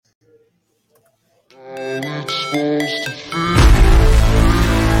It's supposed to feel.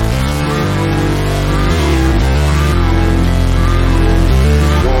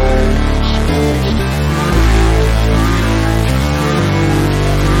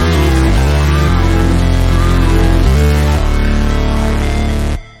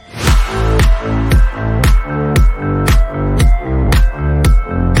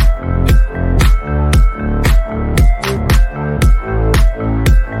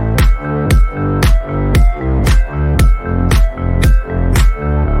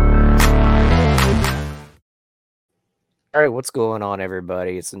 All right, what's going on,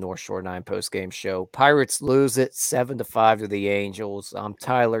 everybody? It's the North Shore 9 postgame show. Pirates lose it 7-5 to the Angels. I'm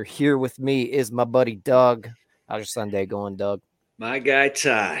Tyler. Here with me is my buddy Doug. How's your Sunday going, Doug? My guy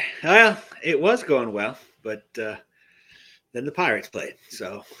Ty. Well, it was going well, but then the Pirates played.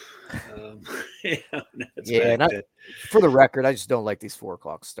 So, For the record, I just don't like these 4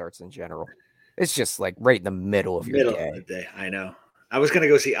 o'clock starts in general. It's just like right in the middle of your day. Of the day. I know. I was going to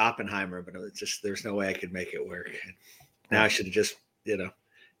go see Oppenheimer, but it was just there's no way I could make it work. Now I should have just,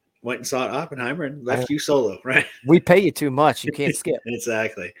 went and saw Oppenheimer and left you solo, right? We pay you too much. You can't skip.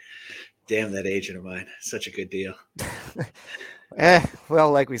 Exactly. Damn that agent of mine. Such a good deal.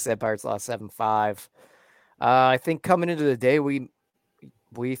 Well, like we said, Pirates lost 7-5. I think coming into the day, we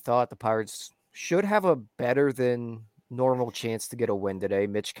thought the Pirates should have a better than normal chance to get a win today.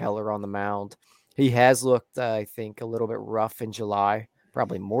 Mitch Keller on the mound. He has looked, I think, a little bit rough in July,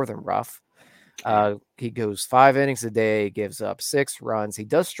 probably more than rough. He goes 5 innings a day, gives up 6 runs. He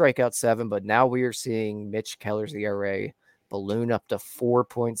does strike out 7, but now we are seeing Mitch Keller's ERA balloon up to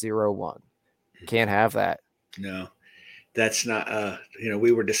 4.01. Can't have that. No, that's not,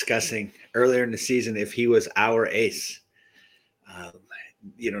 we were discussing earlier in the season if he was our ace.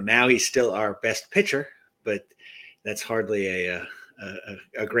 Now he's still our best pitcher, but that's hardly a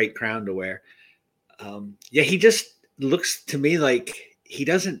great crown to wear. He just looks to me like he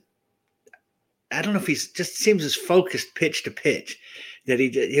doesn't. I don't know if he's just seems as focused pitch to pitch that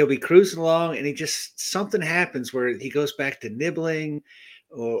he'll be cruising along and something happens where he goes back to nibbling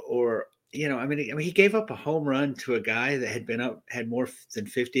or he gave up a home run to a guy that had more than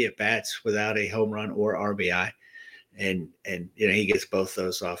 50 at bats without a home run or RBI. And he gets both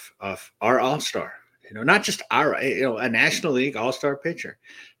those off our all-star, not just a National League all-star pitcher.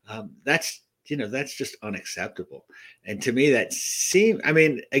 That's just unacceptable. And to me that seemed,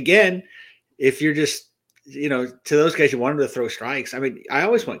 again, if you're just, to those guys, you want him to throw strikes. I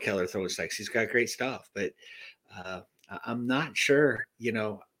always want Keller throwing strikes. He's got great stuff, but I'm not sure,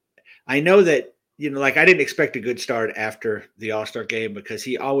 I know that, I didn't expect a good start after the All-Star game because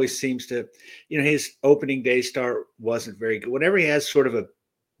he always seems to, his opening day start wasn't very good. Whenever he has sort of a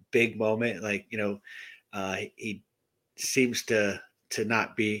big moment, he seems to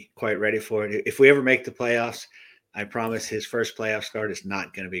not be quite ready for it. If we ever make the playoffs, I promise his first playoff start is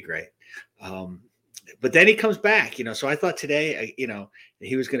not going to be great. But then he comes back, so I thought today,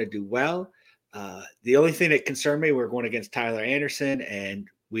 he was going to do well. The only thing that concerned me, we're going against Tyler Anderson, and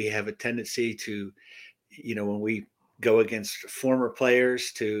we have a tendency to, when we go against former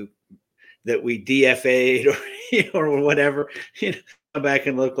players that we DFA'd or whatever, come back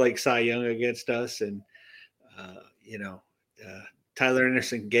and look like Cy Young against us. And, Tyler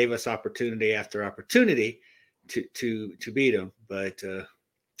Anderson gave us opportunity after opportunity to beat him, but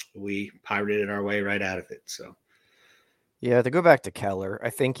we pirated our way right out of it. So, yeah, to go back to Keller, I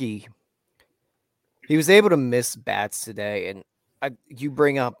think he was able to miss bats today, and you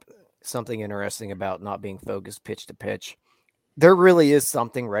bring up something interesting about not being focused pitch to pitch. There really is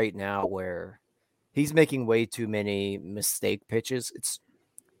something right now where he's making way too many mistake pitches. It's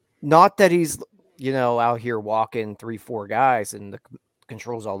not that he's, out here walking 3-4 guys and the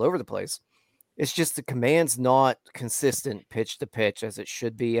controls all over the place. It's just the command's not consistent pitch to pitch as it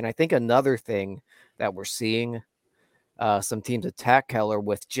should be. And I think another thing that we're seeing some teams attack Keller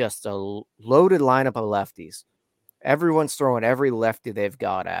with just a loaded lineup of lefties. Everyone's throwing every lefty they've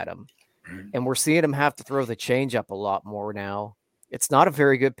got at him. And we're seeing him have to throw the changeup a lot more now. It's not a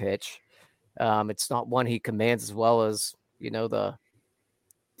very good pitch. It's not one he commands as well as, the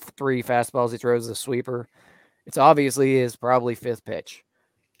 3 fastballs he throws, the sweeper. It's obviously his probably 5th pitch,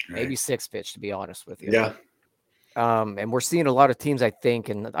 maybe 6th pitch, to be honest with you. Yeah. And we're seeing a lot of teams, I think,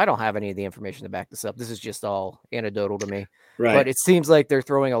 and I don't have any of the information to back this up. This is just all anecdotal to me. Right. But it seems like they're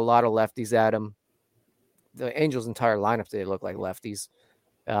throwing a lot of lefties at him. The Angels' entire lineup, they look like lefties.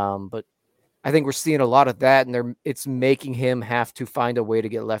 But I think we're seeing a lot of that, and it's making him have to find a way to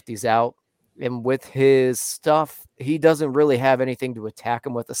get lefties out. And with his stuff, he doesn't really have anything to attack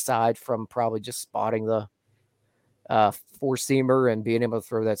him with aside from probably just spotting the four seamer and being able to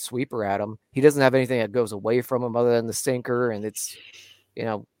throw that sweeper at him. He doesn't have anything that goes away from him other than the sinker, and it's,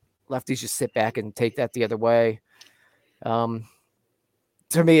 lefties just sit back and take that the other way.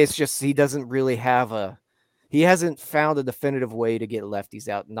 To me, it's just he doesn't really have he hasn't found a definitive way to get lefties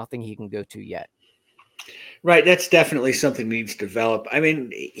out. Nothing he can go to yet. Right. That's definitely something needs to develop. I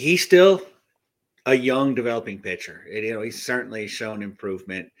mean, he's still a young developing pitcher. He's certainly shown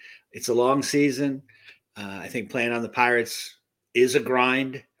improvement. It's a long season. I think playing on the Pirates is a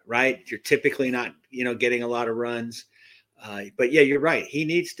grind, right? You're typically not, getting a lot of runs. But yeah, you're right. He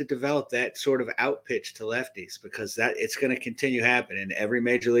needs to develop that sort of out pitch to lefties, because it's going to continue happening. Every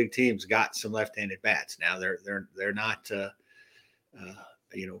major league team's got some left-handed bats. Now they're not,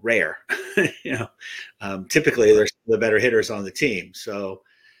 rare. Typically they're the better hitters on the team. So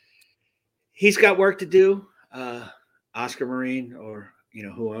he's got work to do. Oscar Marine or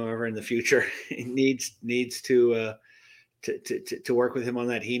whoever in the future needs to work with him on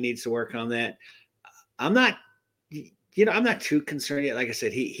that. He needs to work on that. I'm not too concerned yet. Like I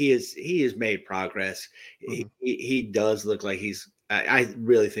said, he has made progress. Mm-hmm. He does look like I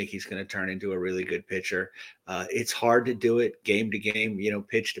really think he's going to turn into a really good pitcher. It's hard to do it game to game,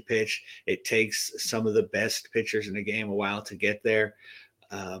 pitch to pitch. It takes some of the best pitchers in the game a while to get there.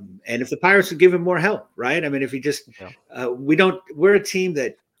 And if the Pirates would give him more help, right? I mean, if he just, we're a team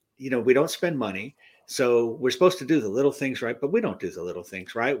that, we don't spend money. So we're supposed to do the little things right, but we don't do the little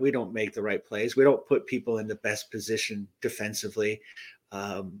things right. We don't make the right plays. We don't put people in the best position defensively.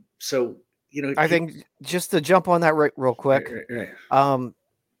 I think just to jump on that real quick, right.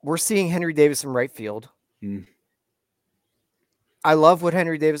 We're seeing Henry Davis in right field. I love what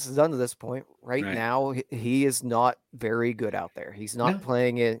Henry Davis has done to this point. Right now, he is not very good out there. He's not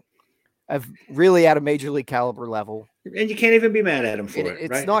playing it really at a major league caliber level. And you can't even be mad at him for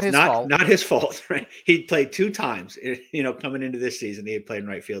it. It's not his fault. Not his fault, right? He played 2 times, coming into this season. He had played in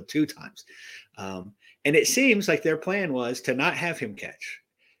right field 2 times. And it seems like their plan was to not have him catch.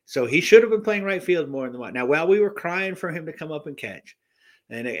 So he should have been playing right field more than one. Now, while we were crying for him to come up and catch,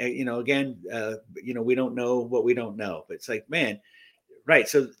 and, again, we don't know what we don't know. But it's like, man, right.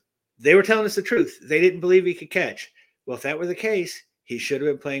 So they were telling us the truth. They didn't believe he could catch. Well, if that were the case, he should have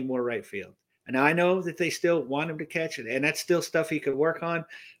been playing more right field. And now I know that they still want him to catch it, and that's still stuff he could work on.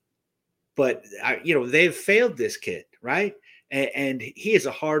 But, they've failed this kid, right? And he is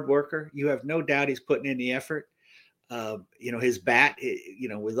a hard worker. You have no doubt he's putting in the effort. His bat, we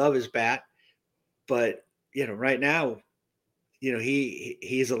love his bat. But, right now,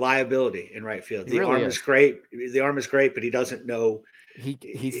 he's a liability in right field. The arm is great. The arm is great, but he doesn't know.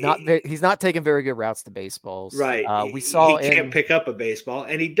 He's not taking very good routes to baseballs. Right. He can't pick up a baseball,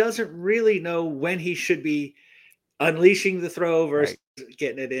 and he doesn't really know when he should be unleashing the throw versus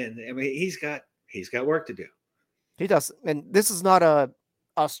getting it in. I mean, he's got work to do. He does. And this is not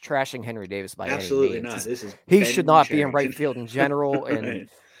us trashing Henry Davis by Absolutely any means. This is he should not be in right field in general. And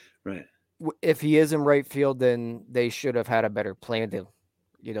right. If he is in right field, then they should have had a better plan to,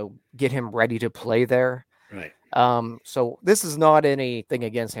 get him ready to play there. Right. So this is not anything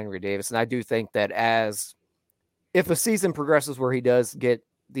against Henry Davis. And I do think that if a season progresses where he does get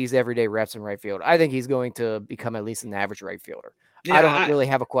these everyday reps in right field, I think he's going to become at least an average right fielder. Yeah, I don't really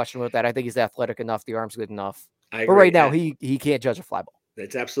have a question with that. I think he's athletic enough. The arm's good enough. But right now he can't judge a fly ball.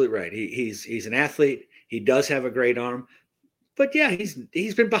 That's absolutely right. He's an athlete. He does have a great arm, but yeah,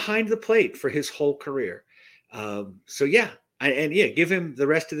 he's been behind the plate for his whole career. Give him the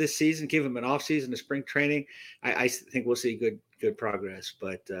rest of this season, give him an off season of spring training. I think we'll see good progress.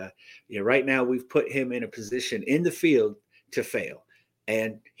 But right now we've put him in a position in the field to fail,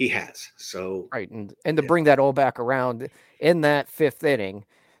 and he has. So and to bring that all back around in that 5th inning,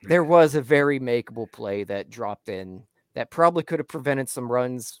 there was a very makeable play that dropped in that probably could have prevented some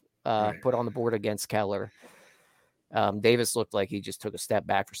runs put on the board against Keller. Davis looked like he just took a step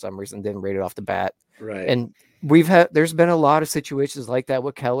back for some reason, didn't rate it off the bat. Right. And there's been a lot of situations like that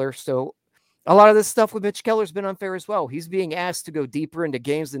with Keller. So a lot of this stuff with Mitch Keller's been unfair as well. He's being asked to go deeper into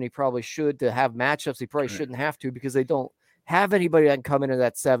games than he probably should, to have matchups he probably shouldn't have to, because they don't have anybody that can come into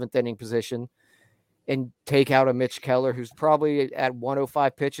that 7th inning position and take out a Mitch Keller who's probably at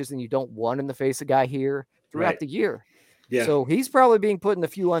 105 pitches, and you don't want him to face a guy here throughout the year. Yeah. So he's probably being put in a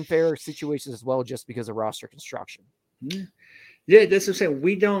few unfair situations as well, just because of roster construction. Yeah, that's what I'm saying.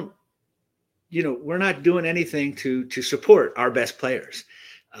 We don't, we're not doing anything to support our best players,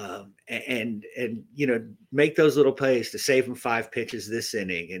 and make those little plays to save them 5 pitches this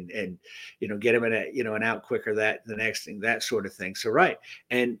inning, and get them an out quicker the next thing, that sort of thing. So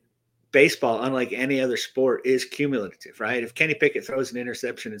and baseball, unlike any other sport, is cumulative, right? If Kenny Pickett throws an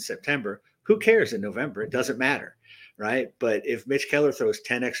interception in September, who cares in November? It doesn't matter, right? But if Mitch Keller throws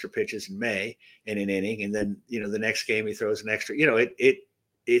 10 extra pitches in May in an inning, and then, the next game he throws an extra,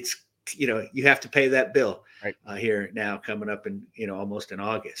 it's, you have to pay that bill Right. Here now coming up in, almost in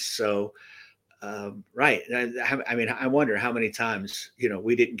August. So, right. I mean, I wonder how many times,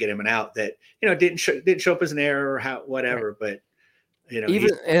 we didn't get him an out that, didn't show up as an error or whatever, Right. but, and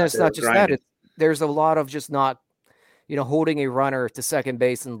it's not just that. There's a lot of just not, holding a runner to second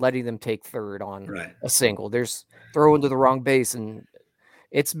base and letting them take third on a single. There's throwing to the wrong base, and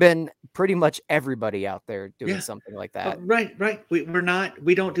it's been pretty much everybody out there doing something like that. Right.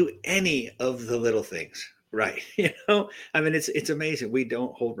 We don't do any of the little things. Right. I mean, it's amazing. We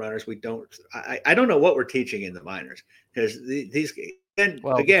don't hold runners. We don't, I don't know what we're teaching in the minors, because these, and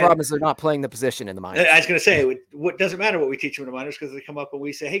Well, again, the problem is they're not playing the position in the minors. I was going to say, what doesn't matter what we teach them in the minors, because they come up and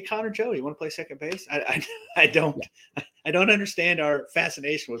we say, "Hey, Connor Joe, you want to play second base?" I don't understand our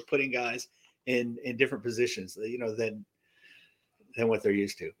fascination with putting guys in different positions, than what they're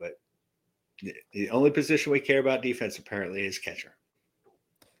used to. But the only position we care about defense apparently is catcher.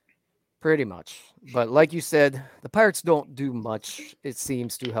 Pretty much. But like you said, the Pirates don't do much, it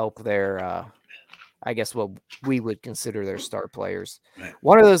seems, to help their, I guess what we would consider their star players. Right.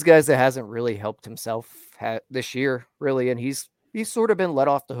 One of those guys that hasn't really helped himself this year, really, and he's sort of been let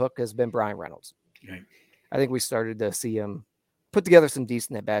off the hook, has been Brian Reynolds. Right. I think we started to see him put together some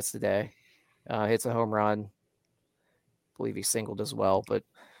decent at-bats today. Hits a home run. I believe he singled as well, but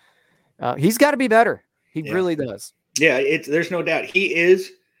he's got to be better. He really does. Yeah, there's no doubt. He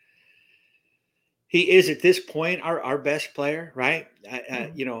is at this point our best player, right?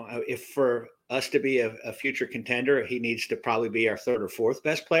 If for us to be a future contender, he needs to probably be our third or fourth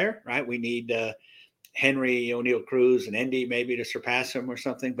best player, right? We need Henry, O'Neill Cruz, and Endy maybe to surpass him or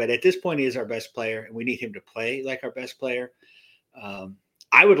something. But at this point, he is our best player, and we need him to play like our best player.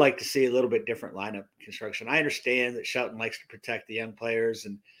 I would like to see a little bit different lineup construction. I understand that Shelton likes to protect the young players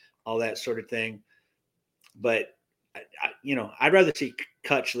and all that sort of thing, but I'd rather see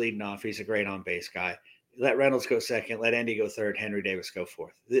Kutch leading off. He's a great on-base guy. Let Reynolds go second. Let Endy go third. Henry Davis go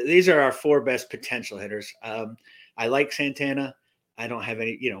fourth. These are our four best potential hitters. I like Santana. I don't have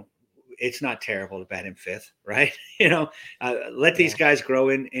any, it's not terrible to bat him fifth, right? Let these guys grow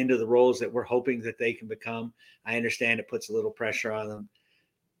into the roles that we're hoping that they can become. I understand it puts a little pressure on them,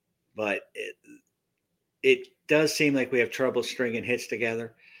 but it does seem like we have trouble stringing hits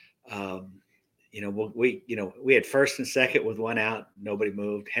together. We had first and second with one out, nobody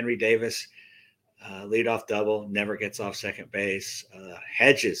moved. Henry Davis, leadoff double, never gets off second base.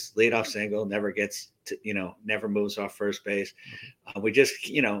 Hedges, leadoff single, never moves off first base. We just,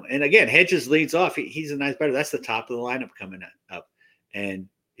 and again, Hedges leads off. He's a nice batter. That's the top of the lineup coming up, and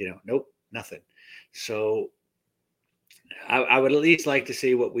nope, nothing. So I would at least like to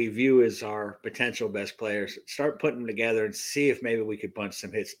see what we view as our potential best players. Start putting them together and see if maybe we could bunch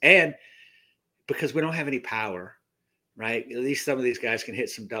some hits. And because we don't have any power, right? At least some of these guys can hit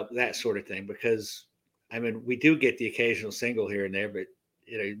some double, that sort of thing. Because, I mean, we do get the occasional single here and there, but,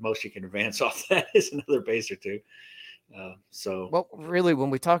 most you can advance off that is another base or two. Well, really, when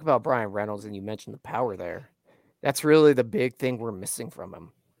we talk about Brian Reynolds and you mentioned the power there, that's really the big thing we're missing from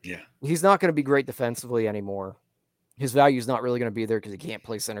him. Yeah. He's not going to be great defensively anymore. His value is not really going to be there because he can't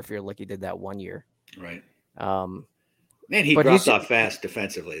play center field like he did that one year. Right. Man, he dropped off fast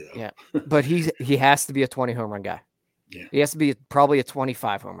defensively, though. Yeah, but he has to be a 20 home run guy. Yeah, he has to be probably a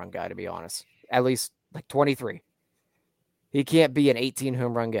 25 home run guy, to be honest. At least like 23. He can't be an 18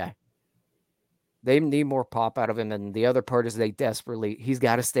 home run guy. They need more pop out of him, and the other part is he's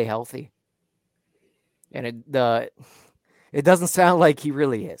got to stay healthy. And it doesn't sound like he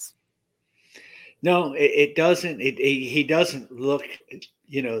really is. No, it doesn't. He doesn't look,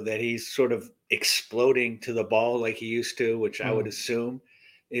 that he's sort of exploding to the ball like he used to, which I would assume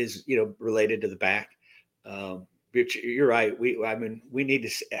is, related to the back. But you're right. We need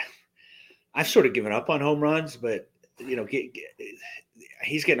to. I've sort of given up on home runs, but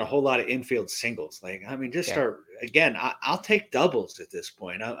he's getting a whole lot of infield singles. Start again. I'll take doubles at this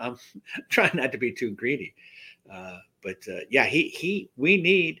point. I'm trying not to be too greedy, but we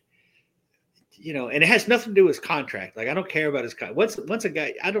need. And it has nothing to do with his contract. Like, I don't care about his contract. Once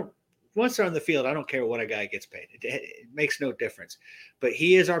they're on the field, I don't care what a guy gets paid. It makes no difference. But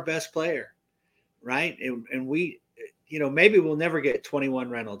he is our best player, right? And we, maybe we'll never get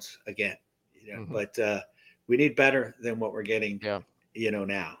 21 Reynolds again, but we need better than what we're getting, now. You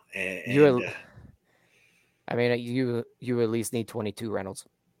at least need 22 Reynolds.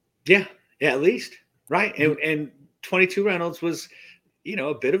 Yeah, at least, right? And 22 Reynolds was,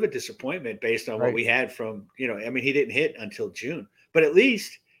 a bit of a disappointment based on what we had from, he didn't hit until June, but at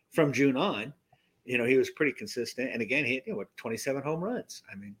least from June on, he was pretty consistent. And again, he hit 27 home runs.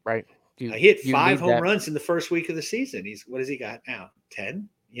 I mean, right. he hit you 5 need home that. runs in the first week of the season. What has he got now? 10?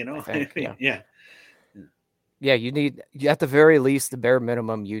 I think, yeah. Yeah, you need, at the very least, the bare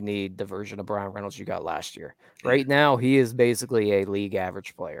minimum, you need the version of Brian Reynolds you got last year. Right now, he is basically a league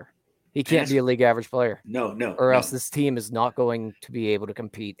average player. He can't be a league average player. No. Or else this team is not going to be able to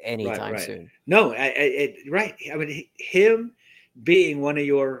compete anytime soon. No, right. I mean, him being one of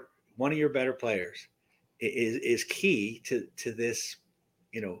your better players is key to this,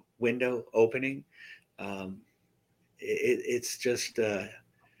 window opening. It's just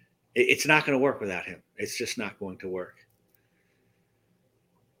it's not going to work without him. It's just not going to work.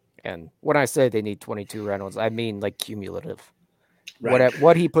 And when I say they need 22 Reynolds, I mean like cumulative. Right.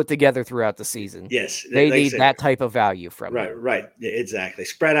 What he put together throughout the season. Yes, they need that type of value from him. Right. Yeah, exactly.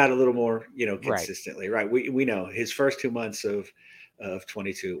 Spread out a little more, consistently. Right. We know his first 2 months of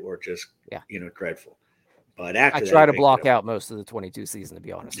 22 were just dreadful. But after I try to block out most of the 22 season, to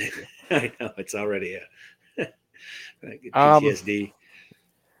be honest with you. I know it's already a PTSD.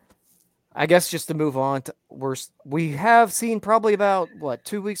 I guess just to move on, we have seen probably about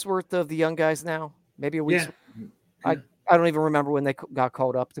 2 weeks worth of the young guys now, maybe a week. Yeah. I don't even remember when they got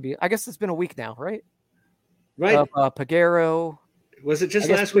called up to be. I guess it's been a week now, right? Right. Pagero. Was it just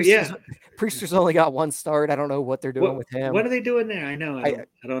last week? Yeah. Priesters only got 1 start. I don't know what they're doing with him. What are they doing there? I know. I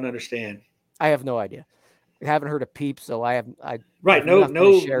don't understand. I have no idea. I haven't heard a peep, so I have. Right. No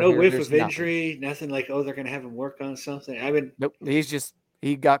whiff of injury. Nothing like, oh, they're going to have him work on something. Nope.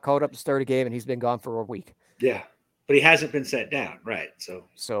 He got called up to start a game, and he's been gone for a week. Yeah, but he hasn't been set down, right?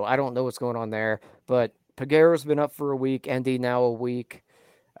 So I don't know what's going on there. But Paguero's been up for a week. Endy now a week.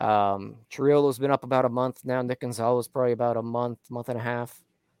 Triolo's been up about a month now. Nick Gonzalez probably about a month and a half.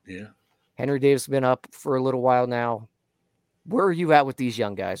 Yeah. Henry Davis has been up for a little while now. Where are you at with these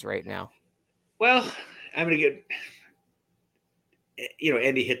young guys right now? Well, I'm going to get.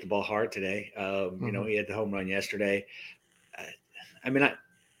 Endy hit the ball hard today. He had the home run yesterday.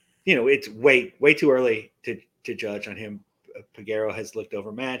 It's way too early to judge on him. Pagero has looked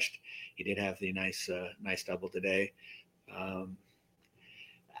overmatched. He did have the nice double today.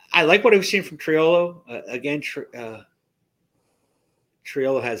 I like what I've seen from Triolo. Again,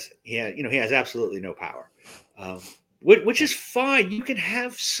 Triolo has absolutely no power, which is fine. You can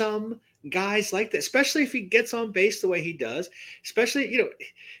have some guys like that, especially if he gets on base the way he does. Especially,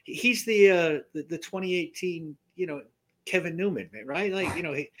 he's the 2018, Kevin Newman, right? Like,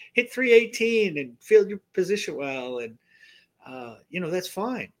 he hit 318 and field your position well, and that's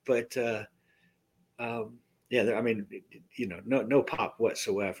fine. But no pop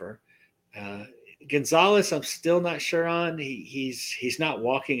whatsoever. Gonzalez, I'm still not sure on. He's not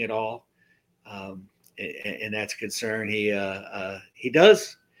walking at all, and that's a concern. He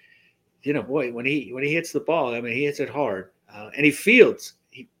does. When he hits the ball, he hits it hard, and he fields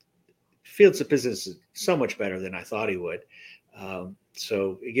the business so much better than I thought he would.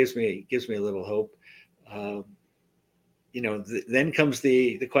 So it gives me a little hope. Then comes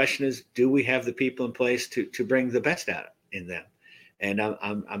the question is, do we have the people in place to bring the best out in them? And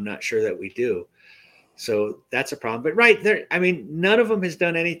I'm not sure that we do. So that's a problem. But right there, none of them has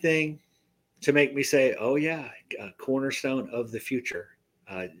done anything to make me say, oh yeah, a cornerstone of the future.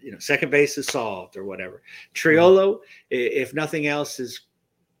 Second base is solved or whatever. Triolo, if nothing else, is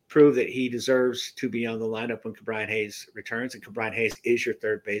prove that he deserves to be on the lineup when Ke'Bryan Hayes returns. And Ke'Bryan Hayes is your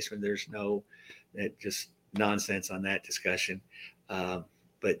third baseman. There's no just nonsense on that discussion.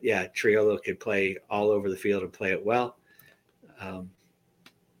 But yeah, Triolo could play all over the field and play it well.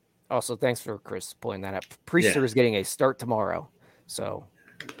 Also, thanks for Chris pulling that up. Priester is getting a start tomorrow. So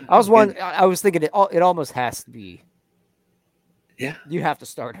I was thinking it almost has to be. Yeah. You have to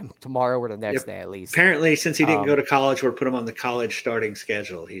start him tomorrow or the next day at least. Apparently, since he didn't go to college, we're put him on the college starting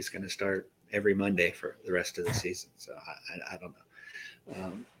schedule. He's going to start every Monday for the rest of the season. So I don't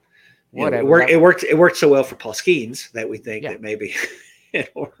know. Whatever. It worked so well for Paul Skeens that we think that maybe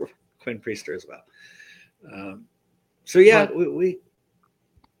or Quinn Priester as well.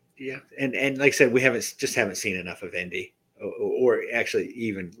 And like I said, we haven't seen enough of Endy or actually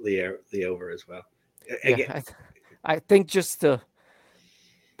even Leover as well. Again, I think just to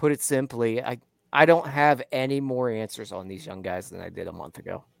put it simply, I don't have any more answers on these young guys than I did a month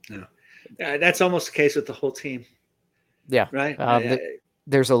ago. No, that's almost the case with the whole team. Yeah, right.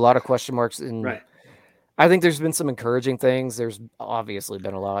 There's a lot of question marks, and right. I think there's been some encouraging things. There's obviously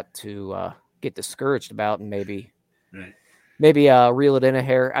been a lot to get discouraged about, and maybe reel it in a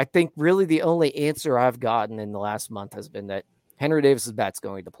hair. I think really the only answer I've gotten in the last month has been that Henry Davis's bat's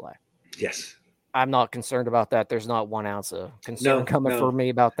going to play. Yes. I'm not concerned about that. There's not 1 ounce of concern coming for me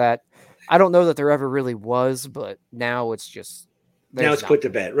about that. I don't know that there ever really was, but now it's just Now it's put to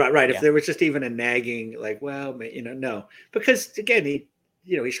bed. Right. If Yeah. there was just even a nagging, like, well, no, because again,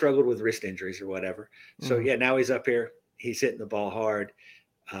 he struggled with wrist injuries or whatever. So Mhm. yeah, now he's up here. He's hitting the ball hard.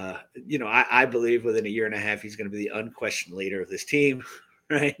 I believe within a year and a half, he's going to be the unquestioned leader of this team.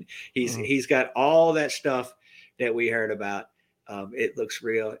 Right. He's got all that stuff that we heard about. It looks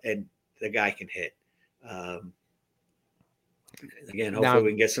real, and the guy can hit. Again, hopefully Now, we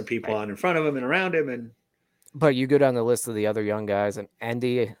can get some people on in front of him and around him. But you go down the list of the other young guys, and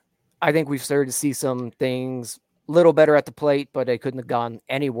Andy, I think we've started to see some things a little better at the plate, but they couldn't have gone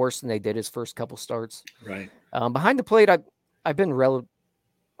any worse than they did his first couple starts. Right. Behind the plate, I've been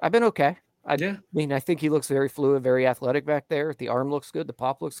okay. I mean, I think he looks very fluid, very athletic back there. The arm looks good. The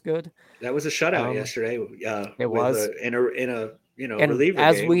pop looks good. That was a shutout yesterday. It was in a and reliever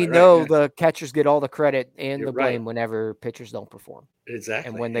as game. we know, the catchers get all the credit and the blame right. whenever pitchers don't perform. Exactly.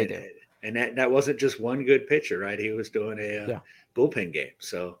 And when they do. And that wasn't just one good pitcher, right? He was doing a bullpen game.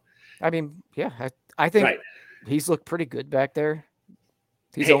 So, I mean, I think he's looked pretty good back there.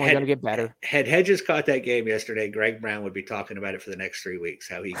 He's only going to get better. Had Hedges caught that game yesterday, Greg Brown would be talking about it for the next 3 weeks,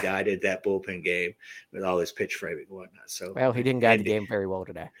 how he guided that bullpen game with all his pitch framing and whatnot. So, well, he didn't guide the game very well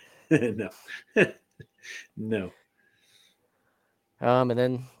today. No. No. And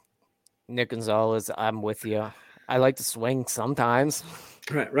then Nick Gonzalez, I'm with you. I like to swing sometimes.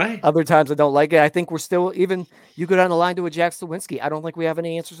 Right. Other times I don't like it. I think we're still, even you go down the line to a Jack Slawinski, I don't think we have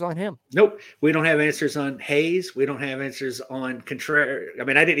any answers on him. Nope. We don't have answers on Hayes. We don't have answers on Contreras. I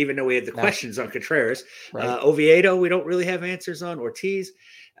mean, I didn't even know we had the questions on Contreras. Right. Oviedo, we don't really have answers on. Ortiz.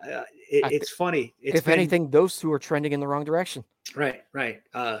 It's funny. If anything, those two are trending in the wrong direction. Right.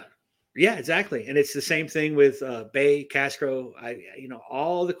 Yeah, exactly. And it's the same thing with Bay, Castro.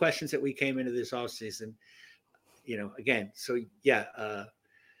 All the questions that we came into this offseason, again. So, yeah,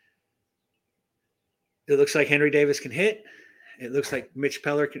 it looks like Henry Davis can hit. It looks like Mitch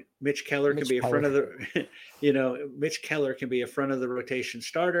Keller can be a front of the, Mitch Keller can be a front of the rotation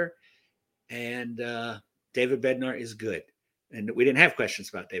starter. And David Bednar is good. And we didn't have questions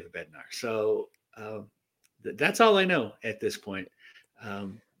about David Bednar. So that's all I know at this point.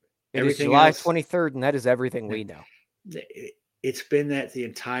 It is July 23rd, and that is everything we know. It's been that the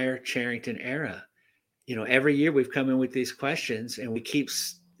entire Charrington era. Every year we've come in with these questions, and we keep,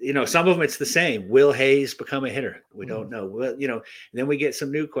 some of them it's the same. Will Hayes become a hitter? We don't know. Well, then we get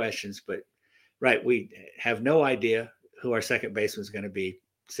some new questions, but we have no idea who our second baseman is going to be,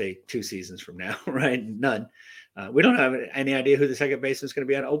 say 2 seasons from now, right? None. We don't have any idea who the second baseman is going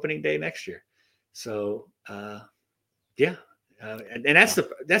to be on opening day next year. So, yeah. And that's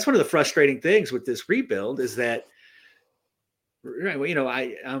one of the frustrating things with this rebuild is that,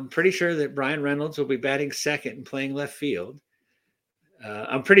 I'm pretty sure that Brian Reynolds will be batting second and playing left field.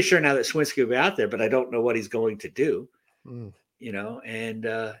 I'm pretty sure now that Swinski will be out there, but I don't know what he's going to do. And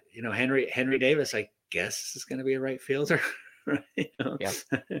Henry Davis, I guess, is going to be a right fielder. Right? Yeah.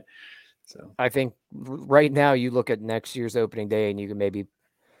 So I think right now you look at next year's opening day and you can maybe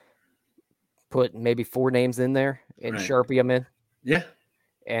put 4 names in there and Sharpie them in. Yeah.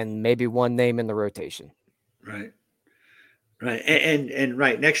 And maybe 1 name in the rotation. Right. And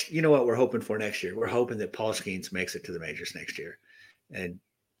next, you know what we're hoping for next year? We're hoping that Paul Skeens makes it to the majors next year. And,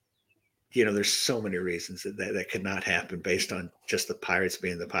 there's so many reasons that could not happen based on just the Pirates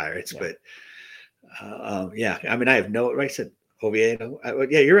being the Pirates. Yeah. But, I mean, I have no, I said Oviedo.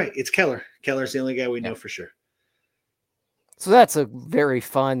 You're right. It's Keller. Keller's the only guy we know for sure. So that's a very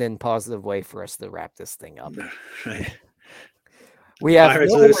fun and positive way for us to wrap this thing up. Right. We have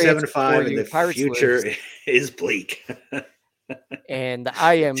Pirates lose 7-5, and the Pirates future lose. is bleak. And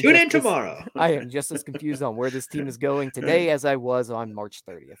I am tune in tomorrow. I am just as confused on where this team is going today as I was on March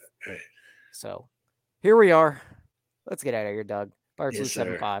 30th. Right. So here we are. Let's get out of here, Doug. Pirates Yes,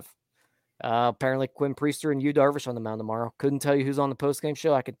 lose 7-5. Apparently Quinn Priester and Yu Darvish on the mound tomorrow. Couldn't tell you who's on the postgame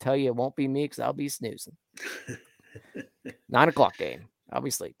show. I could tell you it won't be me because I'll be snoozing. 9:00 game. I'll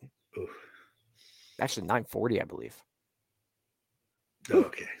be sleeping. Oof. Actually, 9:40, I believe.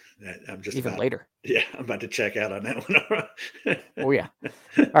 Okay. I'm just even later. Yeah, I'm about to check out on that one. Oh, yeah.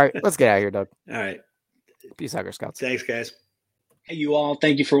 All right, let's get out of here, Doug. All right. Peace out, Girl Scouts. Thanks, guys. Hey, you all.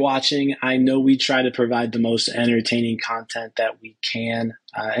 Thank you for watching. I know we try to provide the most entertaining content that we can,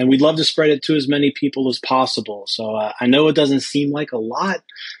 and we'd love to spread it to as many people as possible. So I know it doesn't seem like a lot,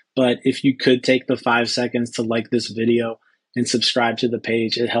 but if you could take the 5 seconds to like this video and subscribe to the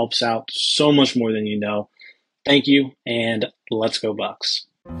page, it helps out so much more than you know. Thank you, and let's go Bucks.